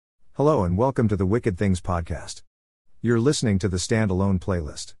Hello and welcome to the Wicked Things podcast. You're listening to the Standalone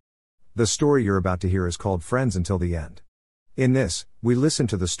playlist. The story you're about to hear is called Friends Until the End. In this, we listen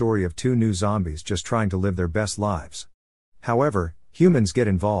to the story of two new zombies just trying to live their best lives. However, humans get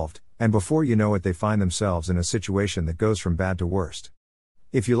involved, and before you know it they find themselves in a situation that goes from bad to worst.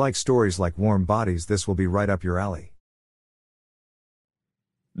 If you like stories like Warm Bodies, this will be right up your alley.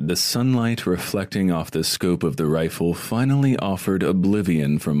 The sunlight reflecting off the scope of the rifle finally offered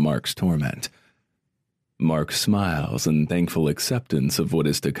oblivion from Mark's torment. Mark smiles in thankful acceptance of what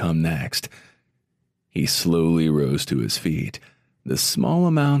is to come next. He slowly rose to his feet. The small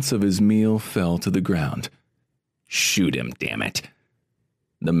amounts of his meal fell to the ground. "Shoot him, damn it!"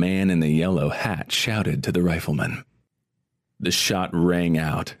 The man in the yellow hat shouted to the rifleman. The shot rang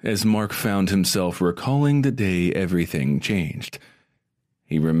out as Mark found himself recalling the day everything changed.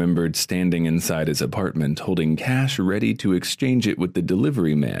 He remembered standing inside his apartment holding cash ready to exchange it with the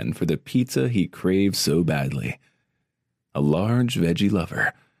delivery man for the pizza he craved so badly. A large veggie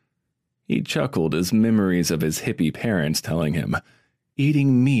lover. He chuckled as memories of his hippie parents telling him,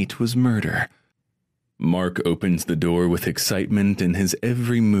 eating meat was murder. Mark opens the door with excitement in his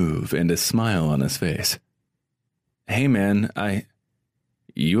every move and a smile on his face. "Hey man,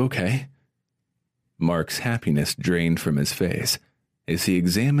 You okay?" Mark's happiness drained from his face as he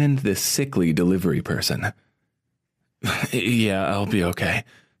examined the sickly delivery person. "Yeah, I'll be okay.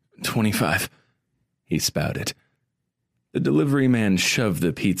 25, he spouted. The delivery man shoved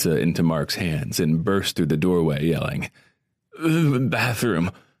the pizza into Mark's hands and burst through the doorway yelling,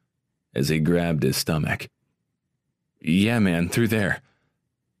 "Bathroom," as he grabbed his stomach. "Yeah, man, through there."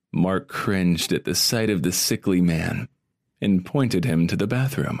 Mark cringed at the sight of the sickly man and pointed him to the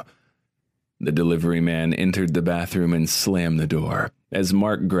bathroom. The delivery man entered the bathroom and slammed the door as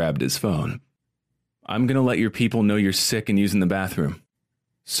Mark grabbed his phone. "I'm going to let your people know you're sick and using the bathroom,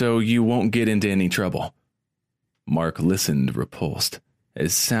 so you won't get into any trouble." Mark listened repulsed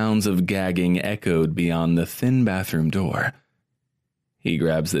as sounds of gagging echoed beyond the thin bathroom door. He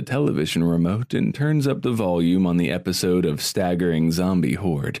grabs the television remote and turns up the volume on the episode of Staggering Zombie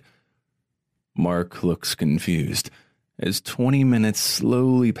Horde. Mark looks confused as 20 minutes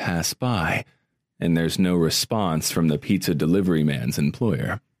slowly pass by and there's no response from the pizza delivery man's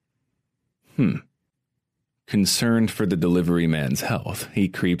employer. Concerned for the delivery man's health, he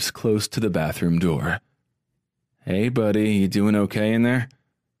creeps close to the bathroom door. "Hey buddy, you doing okay in there?"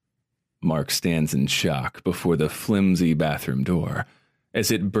 Mark stands in shock before the flimsy bathroom door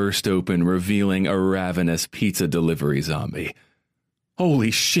as it burst open, revealing a ravenous pizza delivery zombie.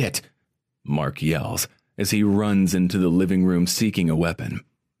 "Holy shit!" Mark yells as he runs into the living room seeking a weapon.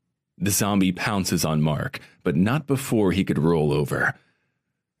 The zombie pounces on Mark, but not before he could roll over.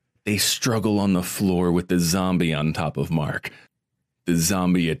 They struggle on the floor with the zombie on top of Mark. The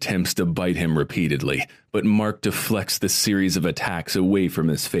zombie attempts to bite him repeatedly, but Mark deflects the series of attacks away from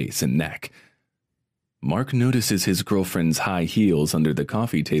his face and neck. Mark notices his girlfriend's high heels under the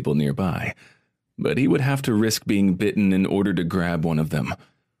coffee table nearby, but he would have to risk being bitten in order to grab one of them.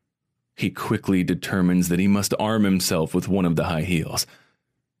 He quickly determines that he must arm himself with one of the high heels.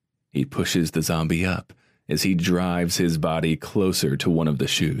 He pushes the zombie up as he drives his body closer to one of the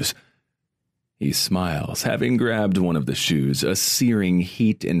shoes. He smiles, having grabbed one of the shoes. A searing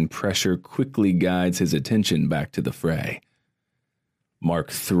heat and pressure quickly guides his attention back to the fray.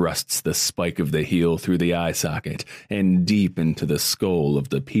 Mark thrusts the spike of the heel through the eye socket and deep into the skull of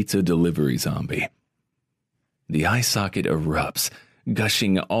the pizza delivery zombie. The eye socket erupts,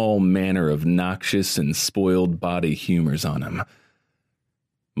 gushing all manner of noxious and spoiled body humors on him.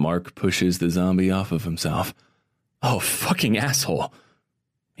 Mark pushes the zombie off of himself. "Oh, fucking asshole!"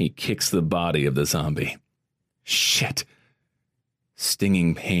 He kicks the body of the zombie. Shit!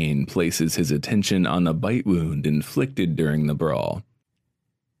 Stinging pain places his attention on the bite wound inflicted during the brawl.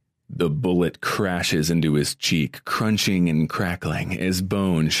 The bullet crashes into his cheek, crunching and crackling as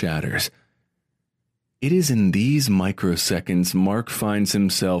bone shatters. It is in these microseconds Mark finds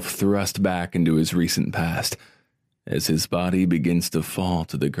himself thrust back into his recent past, as his body begins to fall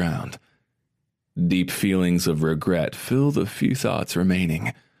to the ground. Deep feelings of regret fill the few thoughts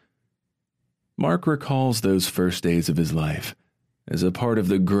remaining. Mark recalls those first days of his life as a part of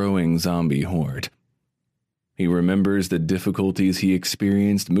the growing zombie horde. He remembers the difficulties he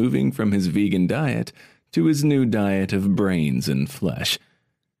experienced moving from his vegan diet to his new diet of brains and flesh.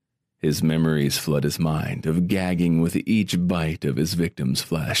 His memories flood his mind of gagging with each bite of his victim's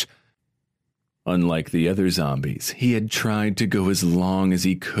flesh. Unlike the other zombies, he had tried to go as long as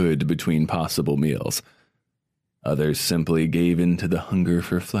he could between possible meals. Others simply gave in to the hunger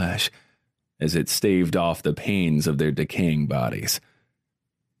for flesh, as it staved off the pains of their decaying bodies.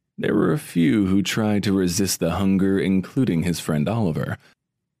 There were a few who tried to resist the hunger, including his friend Oliver,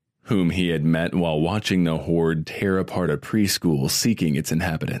 whom he had met while watching the horde tear apart a preschool seeking its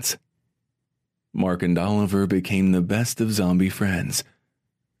inhabitants. Mark and Oliver became the best of zombie friends.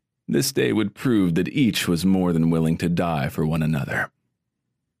 This day would prove that each was more than willing to die for one another.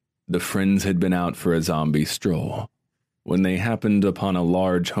 The friends had been out for a zombie stroll when they happened upon a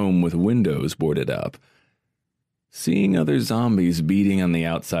large home with windows boarded up. Seeing other zombies beating on the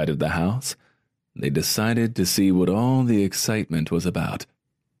outside of the house, they decided to see what all the excitement was about.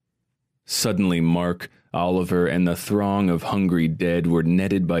 Suddenly, Mark, Oliver, and the throng of hungry dead were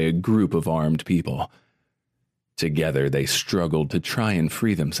netted by a group of armed people. Together, they struggled to try and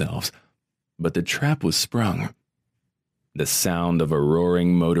free themselves, but the trap was sprung. The sound of a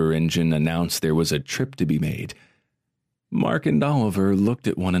roaring motor engine announced there was a trip to be made. Mark and Oliver looked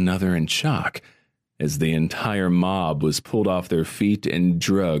at one another in shock as the entire mob was pulled off their feet and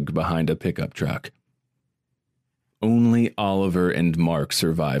dragged behind a pickup truck. Only Oliver and Mark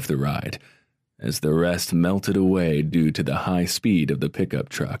survived the ride, as the rest melted away due to the high speed of the pickup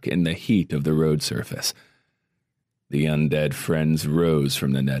truck and the heat of the road surface. The undead friends rose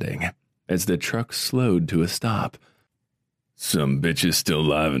from the netting as the truck slowed to a stop. "Some bitch is still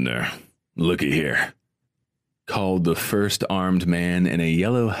alive in there. Looky here," called the first armed man in a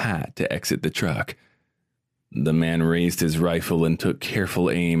yellow hat to exit the truck. The man raised his rifle and took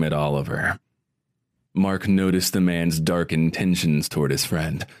careful aim at Oliver. Mark noticed the man's dark intentions toward his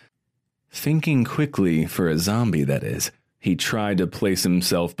friend. Thinking quickly, for a zombie that is, he tried to place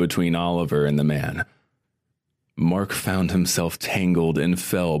himself between Oliver and the man. Mark found himself tangled and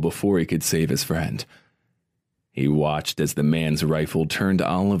fell before he could save his friend. He watched as the man's rifle turned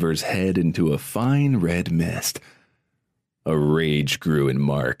Oliver's head into a fine red mist. A rage grew in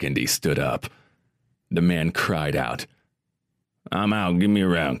Mark, and he stood up. The man cried out, "I'm out, give me a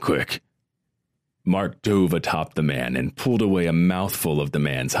round, quick." Mark dove atop the man and pulled away a mouthful of the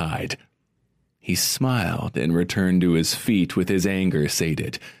man's hide. He smiled and returned to his feet with his anger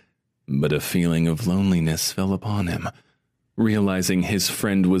sated, but a feeling of loneliness fell upon him, realizing his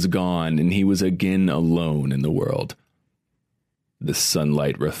friend was gone and he was again alone in the world. The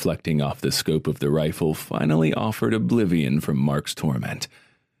sunlight reflecting off the scope of the rifle finally offered oblivion from Mark's torment.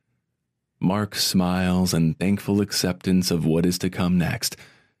 Mark smiles in thankful acceptance of what is to come next.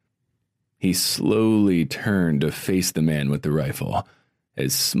 He slowly turned to face the man with the rifle,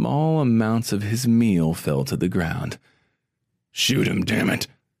 as small amounts of his meal fell to the ground. "Shoot him, damn it!"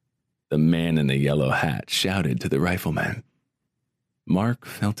 the man in the yellow hat shouted to the rifleman. Mark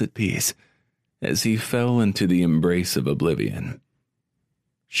felt at peace, as he fell into the embrace of oblivion.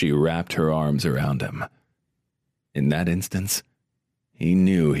 She wrapped her arms around him. In that instance, he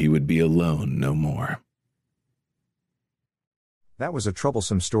knew he would be alone no more. That was a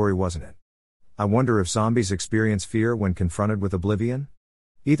troublesome story, wasn't it? I wonder if zombies experience fear when confronted with oblivion?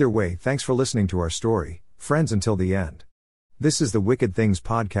 Either way, thanks for listening to our story, friends, until the end. This is the Wicked Things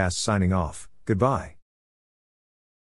Podcast signing off. Goodbye.